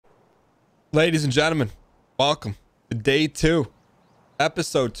Ladies and gentlemen, welcome to day 2,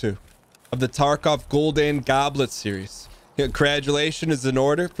 episode 2 of the Tarkov Goldan Goblet series. Congratulations is in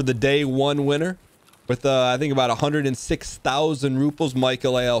order for the day 1 winner with I think about 106,000 ruples.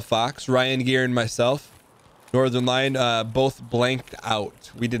 Michael A.L. Fox, Ryan Gear, and myself. Northernlion both blanked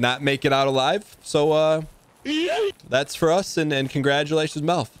out. We did not make it out alive, so that's for us, and congratulations,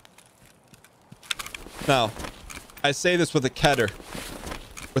 MALF. Now, I say this with a kedder,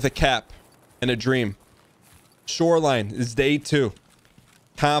 with a cap, and a dream. Shoreline is day 2.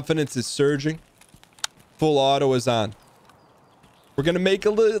 Confidence is surging. Full auto is on. We're gonna make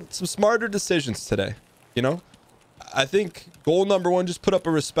some smarter decisions today. You know, I think goal number 1, just put up a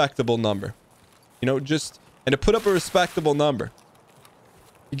respectable number. You know, and to put up a respectable number,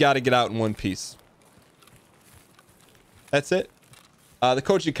 you got to get out in one piece. That's it. The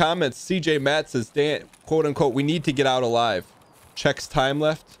coaching comments, CJ Matt says, Dan, quote unquote, we need to get out alive. Checks time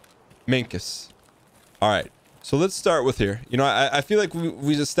left. Minkus. All right, so let's start with here. You know, I feel like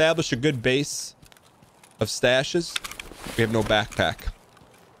we've established a good base of stashes. We have no backpack.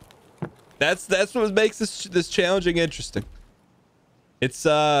 That's what makes this challenging interesting. It's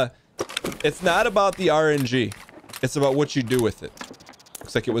not about the RNG. It's about what you do with it.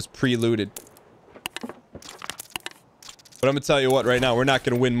 Looks like it was pre-looted. But I'm gonna tell you what, right now we're not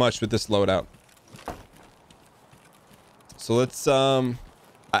gonna win much with this loadout. So let's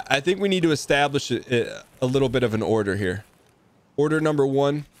I think we need to establish a little bit of an order here. Order number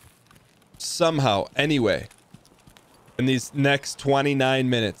 1, somehow, anyway, in these next 29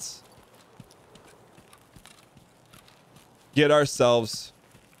 minutes, get ourselves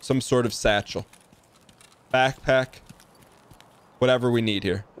some sort of satchel, backpack, whatever we need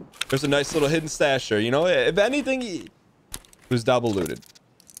here. There's a nice little hidden stash there. You know, if anything, it was double looted.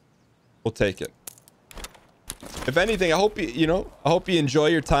 We'll take it. If anything, I hope you enjoy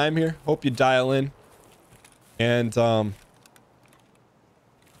your time here. Hope you dial in. And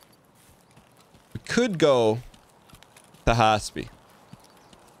we could go to Hospi.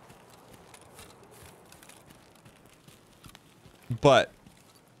 But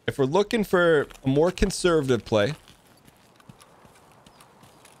if we're looking for a more conservative play,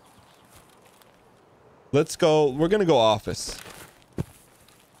 let's go. We're going to go office.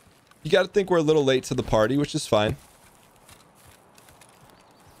 You got to think we're a little late to the party, which is fine.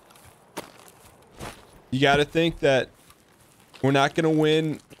 You got to think that we're not going to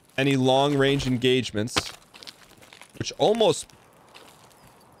win any long-range engagements, which almost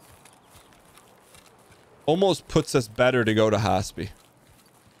puts us better to go to Hospi.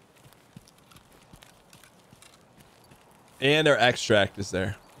 And our extract is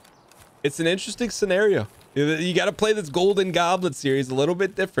there. It's an interesting scenario. You got to play this Golden Goblet series a little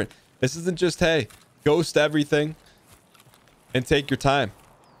bit different. This isn't just, hey, ghost everything and take your time.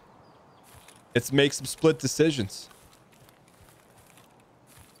 It's make some split decisions.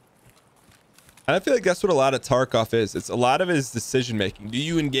 And I feel like that's what a lot of Tarkov is. It's a lot of it is decision making. Do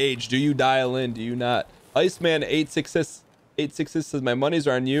you engage? Do you dial in? Do you not? Iceman 866 says my money's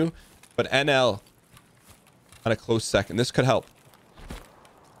are on you, but NL on a close second. This could help.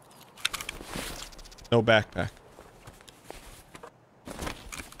 No backpack.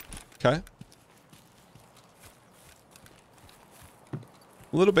 Okay.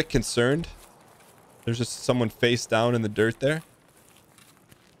 A little bit concerned. There's just someone face down in the dirt there.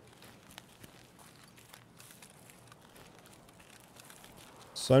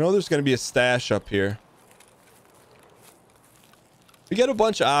 So I know there's going to be a stash up here. We got a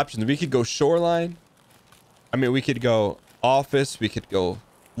bunch of options. We could go shoreline. I mean, we could go office. We could go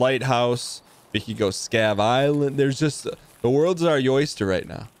lighthouse. We could go Scav Island. There's just... The world's our oyster right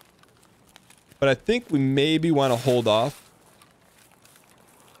now. But I think we maybe want to hold off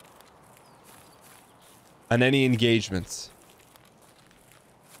on any engagements.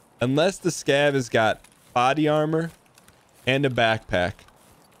 Unless the Scav has got body armor and a backpack.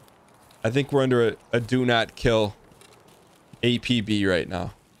 I think we're under a do not kill APB right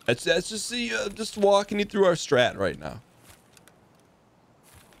now. That's just walking you through our strat right now.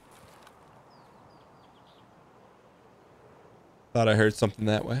 Thought I heard something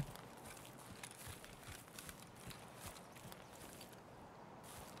that way.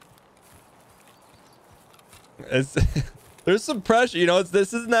 There's some pressure, you know.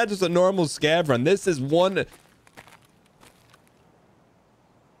 This is not just a normal scav run. This is run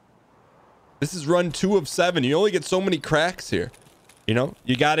 2 of 7. You only get so many cracks here. You know,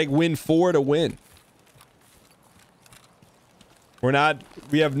 you got to win 4 to win.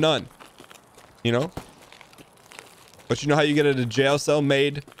 We have none. You know. But you know how you get at a jail cell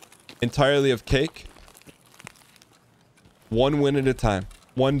made entirely of cake? One win at a time.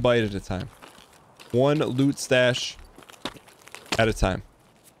 One bite at a time. One loot stash at a time.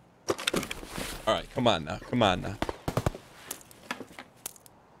 All right, come on now. Come on now.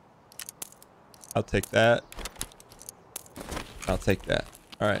 I'll take that. I'll take that.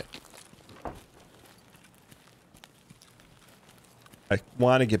 All right. I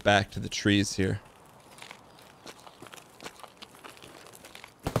want to get back to the trees here.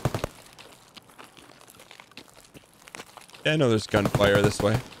 Yeah, I know there's gunfire this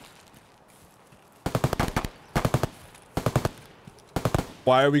way.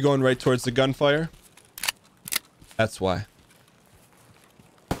 Why are we going right towards the gunfire? That's why.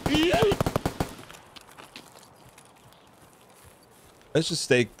 Let's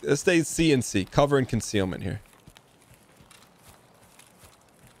stay C and C. Cover and concealment here.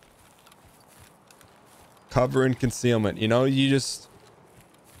 Cover and concealment. You know, you just...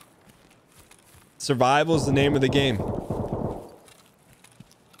 Survival is the name of the game.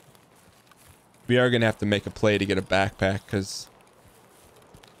 We are going to have to make a play to get a backpack, because...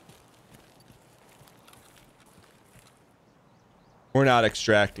 We're not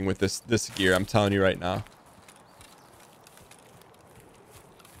extracting with this gear, I'm telling you right now.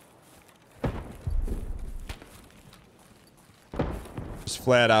 Just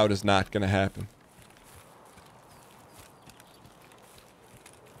flat out is not going to happen.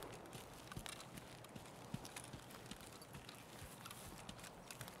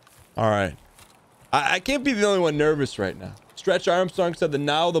 All right. I can't be the only one nervous right now. Stretch Armstrong said that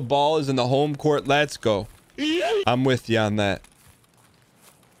now the ball is in the home court. Let's go. I'm with you on that.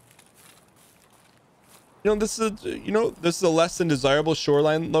 You know, this is a less than desirable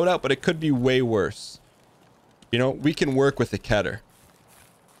shoreline loadout, but it could be way worse. You know, we can work with the Keter.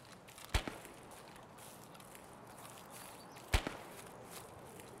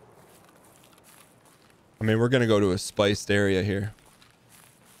 I mean, we're going to go to a spiced area here.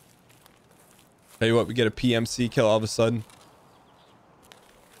 Tell you what, we get a PMC kill all of a sudden.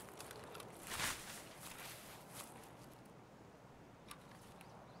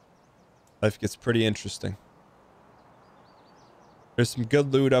 Life gets pretty interesting. There's some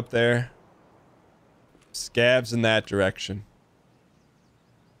good loot up there. Scavs in that direction.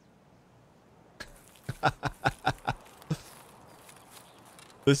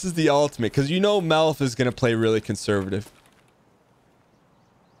 This is the ultimate, because you know MALF is going to play really conservative.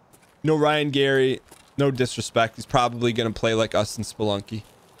 You know Ryan Gary, no disrespect, he's probably going to play like us in Spelunky.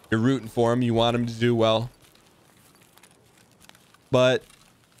 You're rooting for him, you want him to do well. But...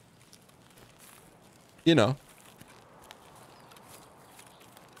 you know,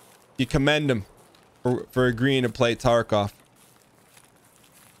 you commend him for agreeing to play Tarkov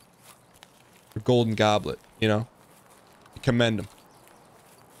or Golden Goblet, you know, you commend him.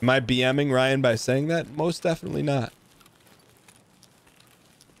 Am I BMing Ryan by saying that? Most definitely not.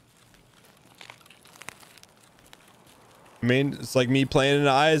 I mean, it's like me playing an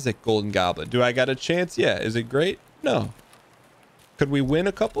Isaac Golden Goblet. Do I got a chance? Yeah. Is it great? No. Could we win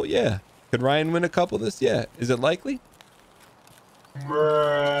a couple? Yeah. Could Ryan win a couple of this? Yeah. Is it likely?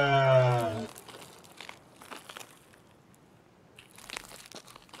 Bruh.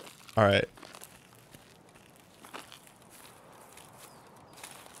 All right.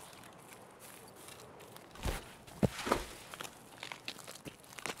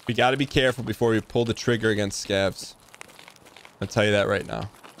 We got to be careful before we pull the trigger against scavs. I'll tell you that right now.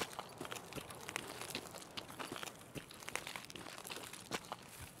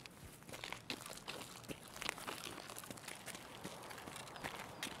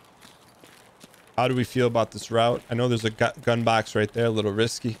 How do we feel about this route? I know there's a gun box right there, a little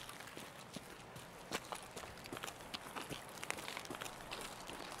risky.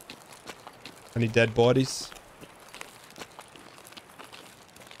 Any dead bodies?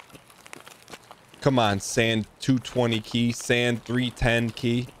 Come on, sand 220 key, sand 310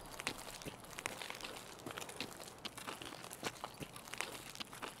 key.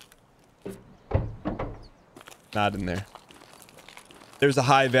 Not in there. There's a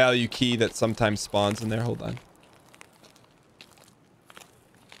high value key that sometimes spawns in there. Hold on.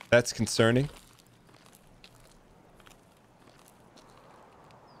 That's concerning.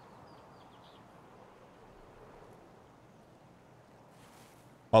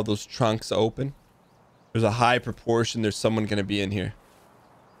 All those trunks open. There's a high proportion. There's someone going to be in here.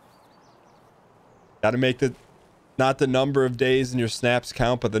 Got to make the, not the number of days in your snaps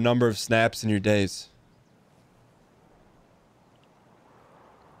count, but the number of snaps in your days.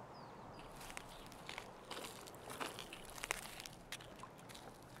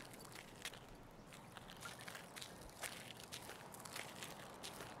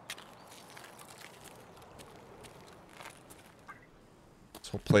 This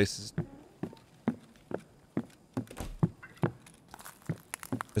whole place is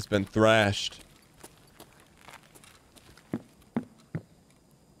been thrashed.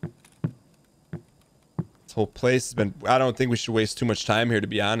 This whole place has been... I don't think we should waste too much time here, to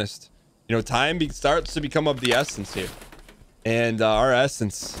be honest. You know, time starts to become of the essence here. And our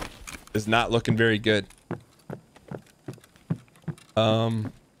essence is not looking very good.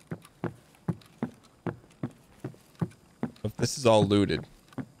 If this is all looted.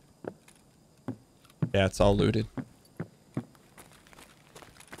 Yeah, it's all looted.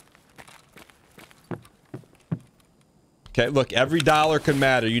 Okay, look, every dollar could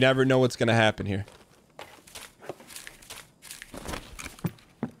matter. You never know what's going to happen here.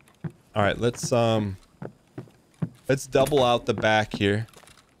 All right, let's double out the back here.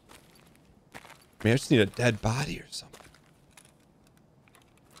 Man, I just need a dead body or something.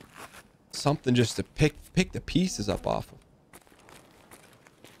 Something just to pick the pieces up off of.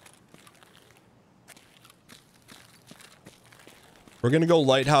 We're gonna go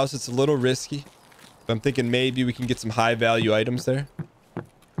lighthouse. It's a little risky. But I'm thinking maybe we can get some high value items there.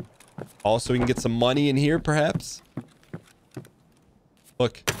 Also, we can get some money in here, perhaps.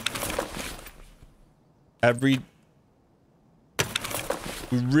 Look. We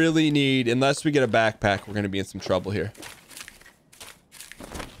really need, unless we get a backpack, we're gonna be in some trouble here.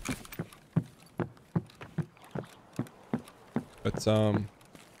 But how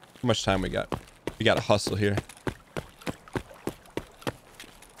much time we got? We got to hustle here.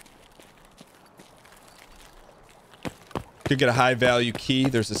 Could get a high value key.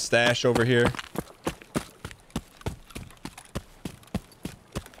 There's a stash over here.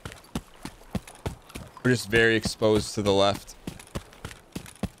 We're just very exposed to the left.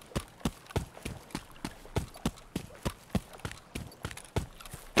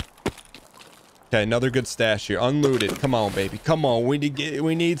 Okay, another good stash here. Unlooted. Come on, baby. Come on. We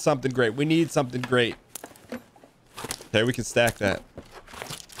need something great. We need something great. Okay, we can stack that.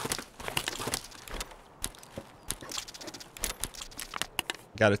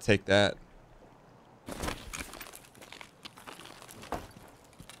 Gotta take that.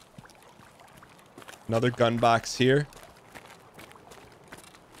 Another gun box here.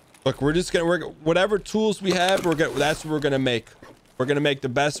 Look, we're just gonna whatever tools we have, that's what we're gonna make. We're gonna make the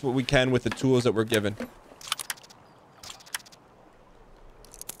best what we can with the tools that we're given.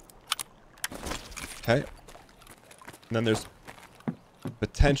 Okay. And then there's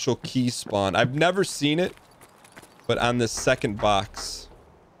potential key spawn. I've never seen it, but on this second box.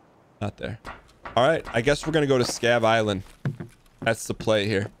 Not there. All right, I guess we're gonna go to Scab Island. That's the play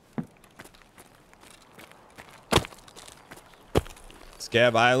here.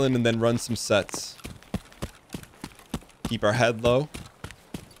 Scab Island and then run some sets. Keep our head low.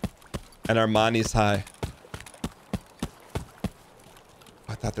 And our money's high.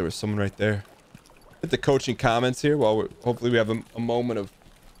 I thought there was someone right there. Hit the coaching comments here while hopefully we have a moment of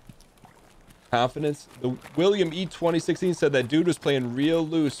confidence. The William E 2016 said that dude was playing real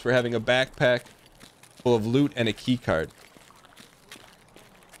loose for having a backpack full of loot and a key card.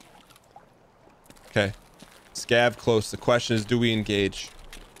 Okay. Scab close. The question is, do we engage?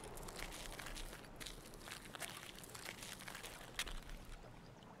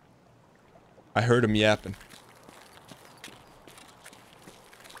 I heard him yapping.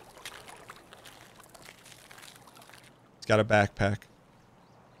 He's got a backpack.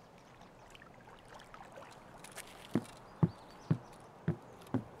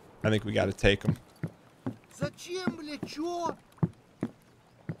 I think we got to take him. Зачем, блядь, чё?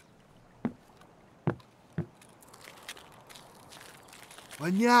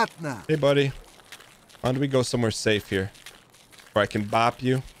 Понятно. Hey, buddy. Why don't we go somewhere safe here? Where I can bop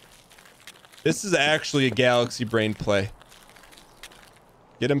you. This is actually a Galaxy Brain play.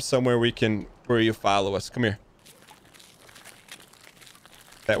 Get him somewhere where you follow us. Come here.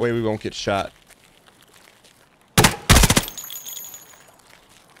 That way we won't get shot.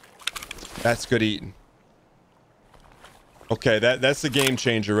 That's good eating. Okay, that's the game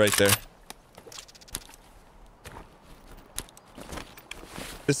changer right there.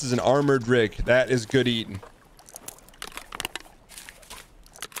 This is an armored rig. That is good eating.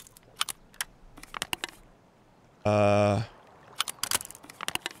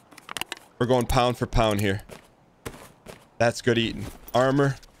 We're going pound for pound here. That's good eating.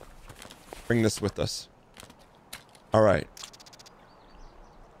 Armor. Bring this with us. All right.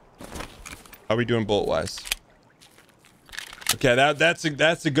 How are we doing bullet wise? Okay, that's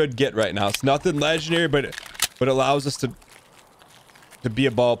a good get right now. It's nothing legendary, but it allows us to be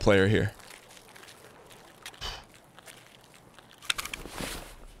a ball player here.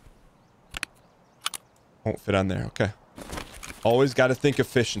 Won't fit on there. Okay. Always got to think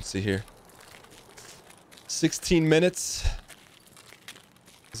efficiency here. 16 minutes.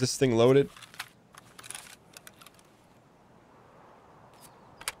 Is this thing loaded?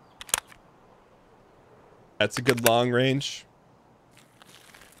 That's a good long range.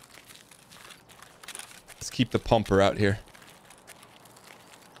 Let's keep the pumper out here.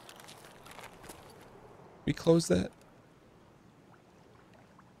 We close that?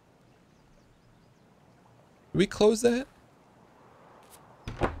 Did we close that?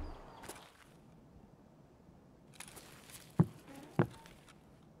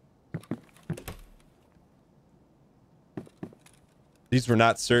 These were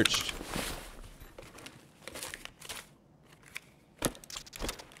not searched.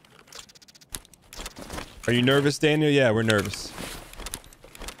 Are you nervous, Daniel? Yeah, we're nervous.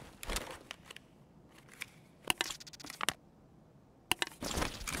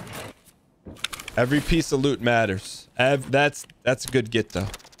 Every piece of loot matters. That's a good get though.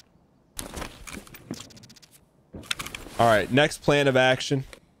 All right, next plan of action.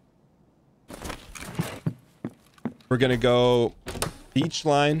 We're gonna go beach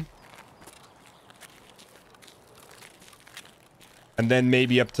line. And then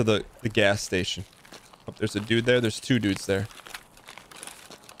maybe up to the gas station. Oh, there's a dude there. There's two dudes there.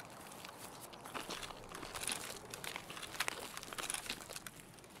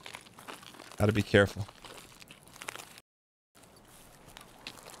 Gotta be careful.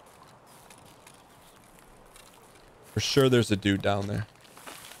 For sure there's a dude down there.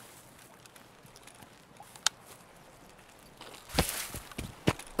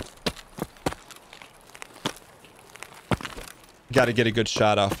 Gotta get a good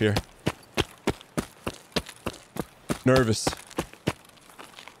shot off here. Nervous.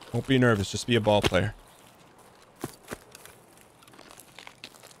 Don't be nervous. Just be a ball player.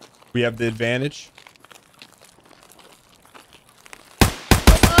 We have the advantage.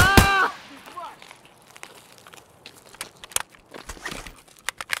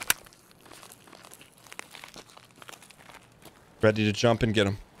 Ready to jump and get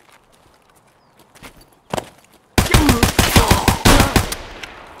him.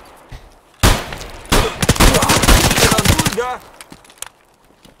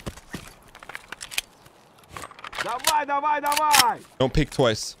 Давай, давай, давай! Don't peek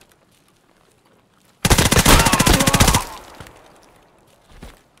twice.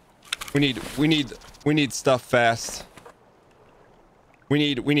 We need stuff fast.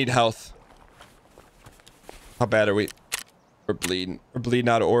 We need health. How bad are we? We're bleeding. We're bleeding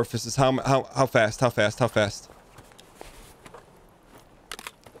out of orifices. How fast? How fast? How fast?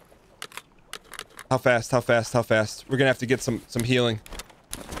 How fast? How fast? How fast? We're gonna have to get some healing.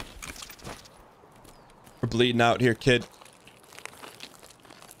 We're bleeding out here, kid.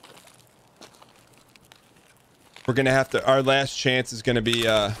 We're gonna have to. Our last chance is gonna be.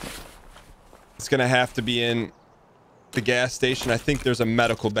 It's gonna have to be in the gas station. I think there's a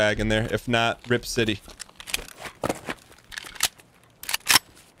medical bag in there. If not, Rip City.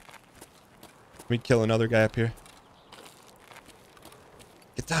 We kill another guy up here.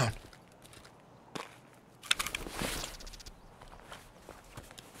 Get down.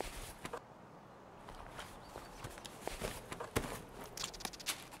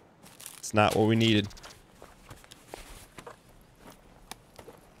 It's not what we needed.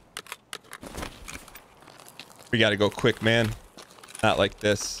 We gotta go quick, man. Not like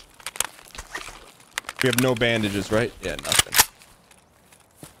this. We have no bandages, right? Yeah, nothing.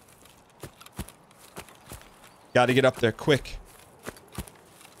 Gotta get up there quick.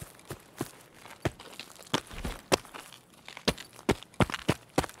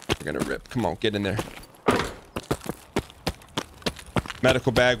 We're gonna rip. Come on, get in there.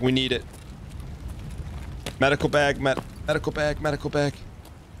 Medical bag, we need it. Medical bag, medical bag, medical bag.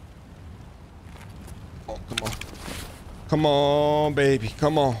 Oh, come on. Come on, baby.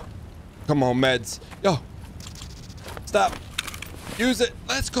 Come on. Come on, meds. Yo. Stop. Use it.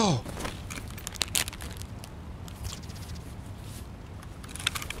 Let's go.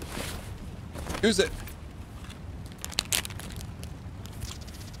 Use it.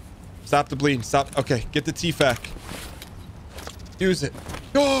 Stop the bleeding. Stop. Okay, get the TFAC. Use it.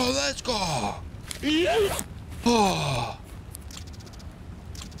 Oh, let's go. Oh.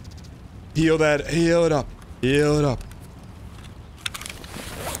 Heal that. Heal it up. Heal it up.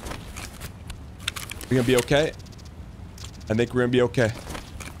 We gonna be okay? I think we're gonna be okay.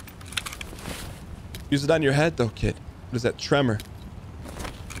 Use it on your head though, kid. What is that? Tremor.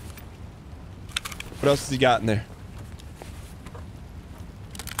 What else has he got in there?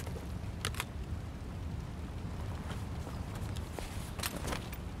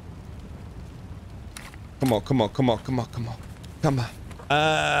 Come on, come on, come on, come on, come on. Come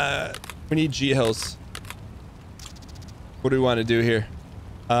on. We need G-Hills. What do we want to do here?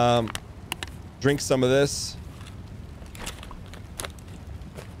 Drink some of this.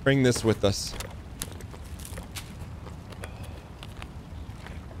 Bring this with us.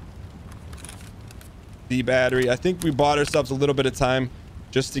 The battery. I think we bought ourselves a little bit of time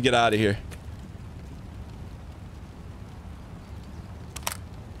just to get out of here.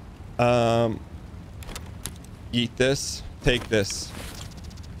 Eat this. Take this.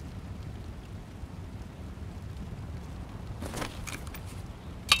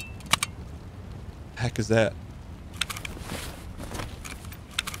 Heck is that?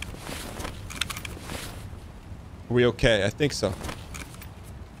 Are we okay? I think so.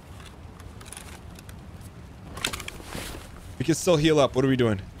 We can still heal up. What are we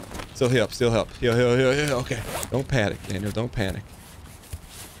doing? Still heal up. Still help. Heal, heal, heal, heal. Okay. Don't panic, Daniel. Don't panic.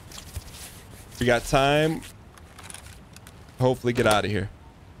 We got time. Hopefully get out of here.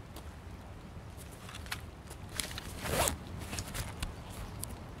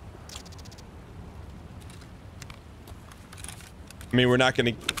 I mean, we're not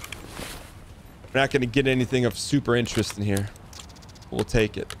gonna get anything of super interest in here. We'll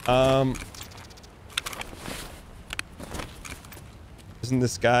take it. Doesn't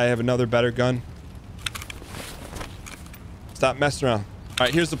this guy have another better gun? Stop messing around. All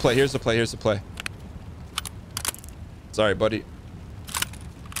right, here's the play. Here's the play. Here's the play. Sorry, buddy.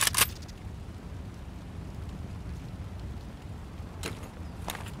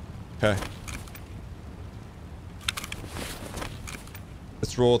 Okay.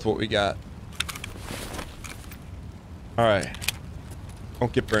 Let's roll with what we got. All right.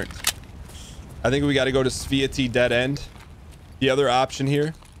 Don't get burnt. I think we got to go to Sviati Dead End. The other option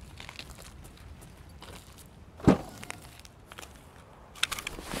here.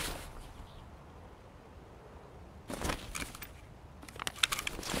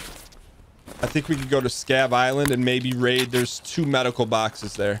 I think we could go to Scav Island and maybe raid. There's 2 medical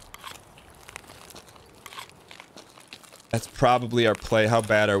boxes there. That's probably our play. How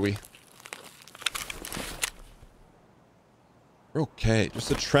bad are we? We're okay. Just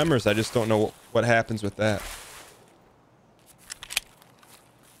the tremors. I just don't know what happens with that.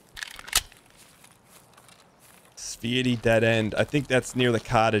 Sviati Dead End. I think that's near the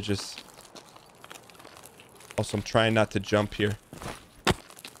cottages. Also, I'm trying not to jump here.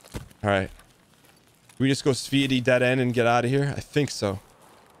 All right. We just go Sviati Dead End and get out of here? I think so.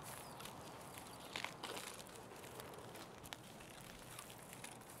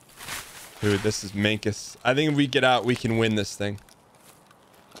 Dude, this is Mankus. I think if we get out, we can win this thing.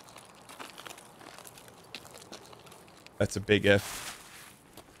 That's a big if.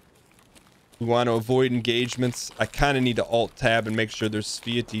 We want to avoid engagements. I kind of need to alt tab and make sure there's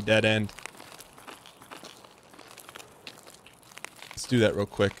Sviati Dead End. Let's do that real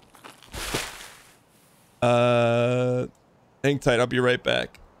quick. Hang tight. I'll be right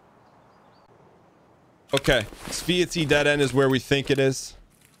back. Okay. Sviati Dead End is where we think it is.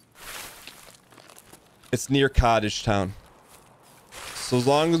 It's near Cottage Town. So as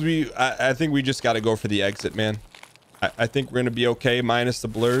long as we... I think we just got to go for the exit, man. I think we're going to be okay minus the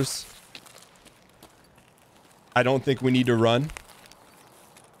blurs. I don't think we need to run.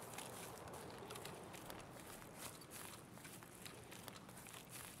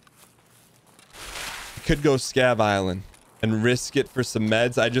 We could go Scav Island and risk it for some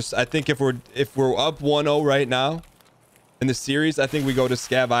meds. I think if we're up 1-0 right now in the series, I think we go to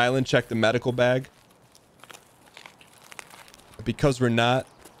Scav Island, check the medical bag. Because we're not,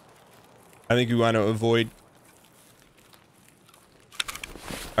 I think we want to avoid.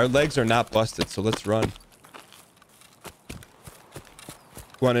 Our legs are not busted, so let's run.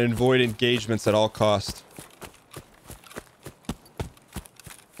 We want to avoid engagements at all costs.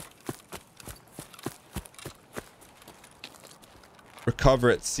 Recover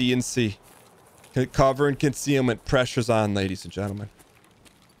at C and C. Cover and concealment. Pressure's on, ladies and gentlemen.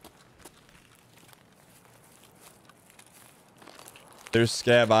 There's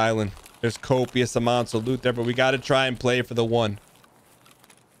Scav Island. There's copious amounts of loot there, but we got to try and play for the 1.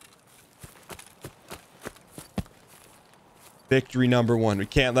 Victory number 1. We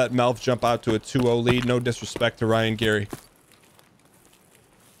can't let MALF jump out to a 2-0 lead. No disrespect to Ryan Gary.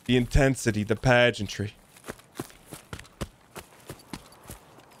 The intensity, the pageantry.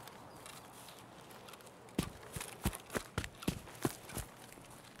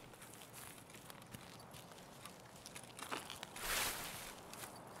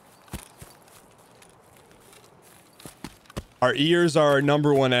 Our ears are our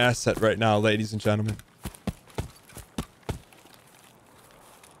number 1 asset right now, ladies and gentlemen.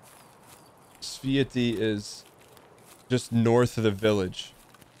 Sviati is just north of the village.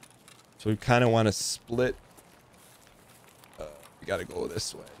 So we kind of want to split. We gotta go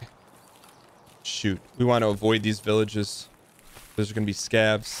this way. Shoot. We want to avoid these villages. There's gonna be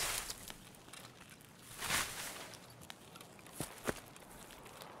scavs.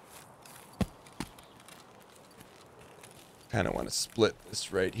 Kind of want to split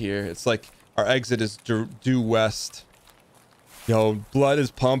this right here. It's like our exit is due west. Yo, blood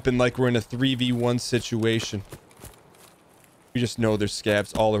is pumping like we're in a 3v1 situation. We just know there's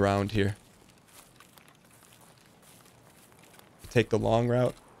scavs all around here. Take the long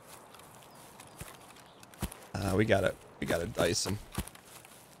route. We gotta dice them.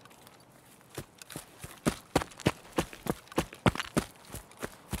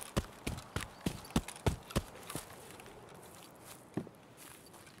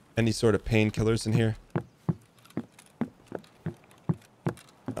 Any sort of painkillers in here?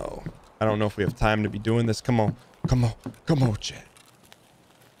 No. I don't know if we have time to be doing this. Come on. Come on. Come on, chat.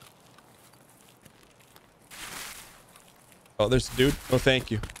 Oh, there's a dude. No, thank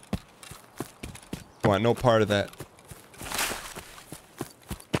you. I want no part of that.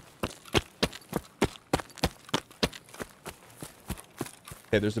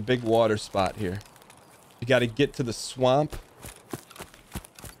 Okay, there's a big water spot here. You got to get to the swamp.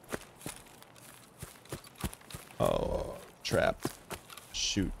 Oh, trapped.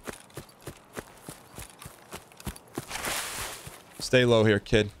 Shoot. Stay low here,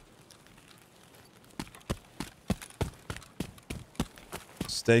 kid.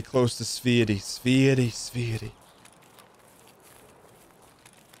 Stay close to Sviety. Sviety.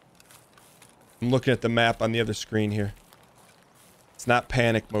 I'm looking at the map on the other screen here. It's not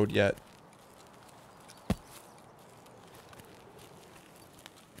panic mode yet.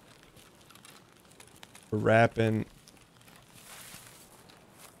 We're wrapping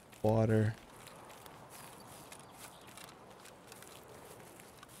water.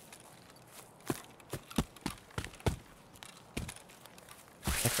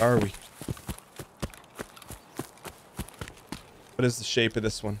 What are we? What is the shape of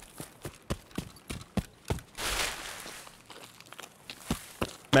this one?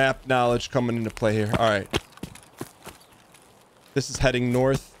 Map knowledge coming into play here. All right. This is heading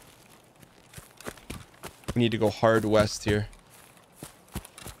north. We need to go hard west here.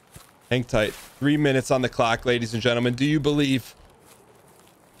 Hang tight. 3 minutes on the clock, ladies and gentlemen. Do you believe?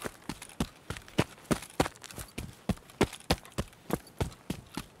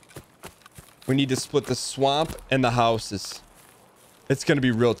 We need to split the swamp and the houses. It's going to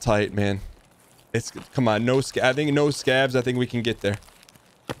be real tight, man. Come on. No scabs. I think no scabs. I think we can get there.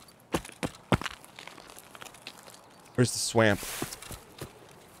 Where's the swamp?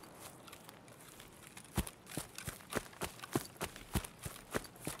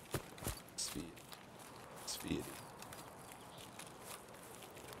 Speed.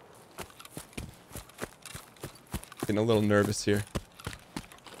 Getting a little nervous here.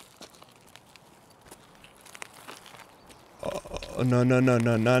 Oh, no.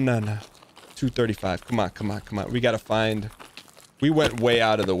 235. Come on. We gotta find... We went way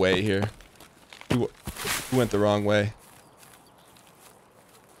out of the way here. We went the wrong way.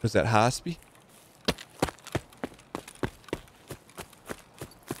 Was that Hospi?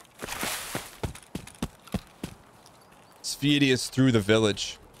 Sviety is through the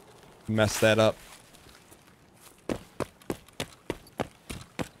village. Messed that up.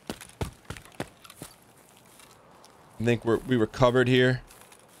 I think we were covered here.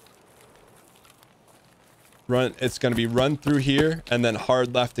 Run. It's going to be run through here and then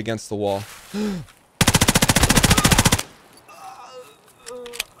hard left against the wall.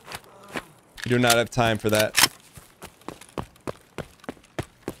 We do not have time for that.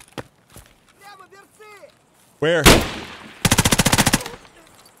 Where?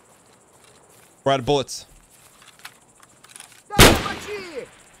 We're out of bullets.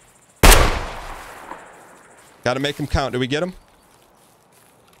 Gotta make him count. Did we get him?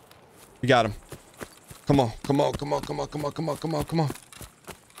 We got him. Come on. Oh,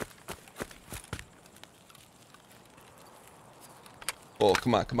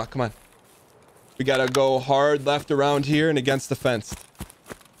 come on. We gotta go hard left around here and against the fence.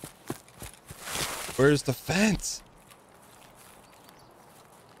 Where's the fence?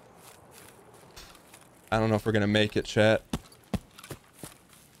 I don't know if we're gonna make it, chat.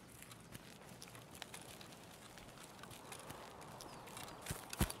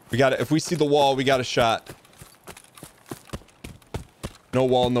 We got it. If we see the wall, we got a shot. No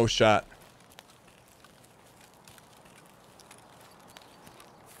wall, no shot.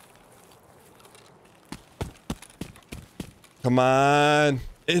 Come on.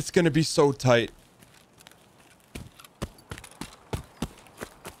 It's going to be so tight.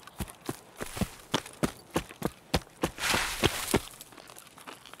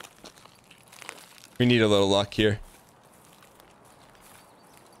 We need a little luck here.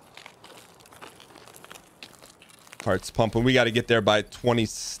 Heart's pumping. We got to get there by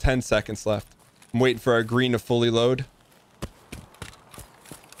 10 seconds left. I'm waiting for our green to fully load.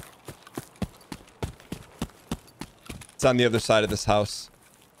 It's on the other side of this house.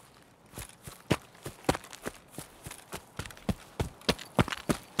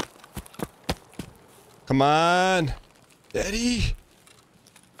 Come on. Daddy.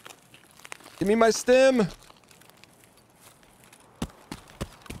 Give me my stim.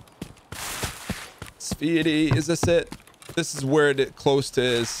 Speedy. Is this it? This is where it close to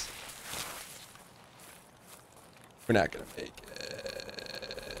is. We're not going to make it.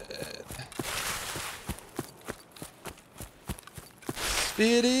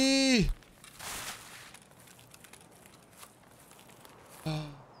 Speedy. Oh.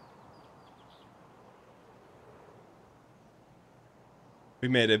 We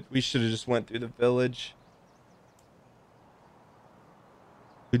made it. We should have just went through the village.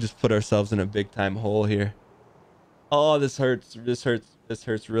 We just put ourselves in a big time hole here. Oh, this hurts. This hurts. This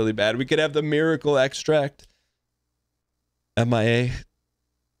hurts really bad. We could have the miracle extract. MIA.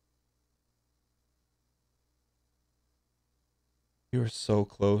 We were so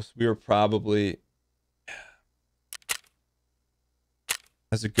close. We were probably...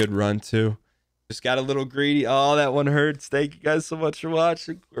 That's a good run too. Just got a little greedy. Oh, that one hurts. Thank you guys so much for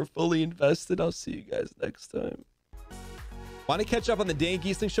watching. We're fully invested. I'll see you guys next time. Want to catch up on the Dan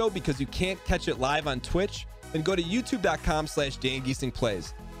Gheesling Show because you can't catch it live on Twitch? Then go to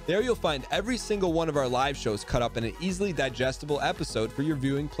youtube.com/DanGheeslingPlays. There you'll find every single one of our live shows cut up in an easily digestible episode for your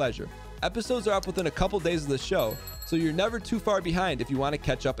viewing pleasure. Episodes are up within a couple days of the show, so you're never too far behind if you want to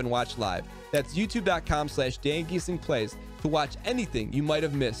catch up and watch live. That's youtube.com/DanGheeslingPlays to watch anything you might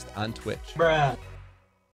have missed on Twitch. Bruh.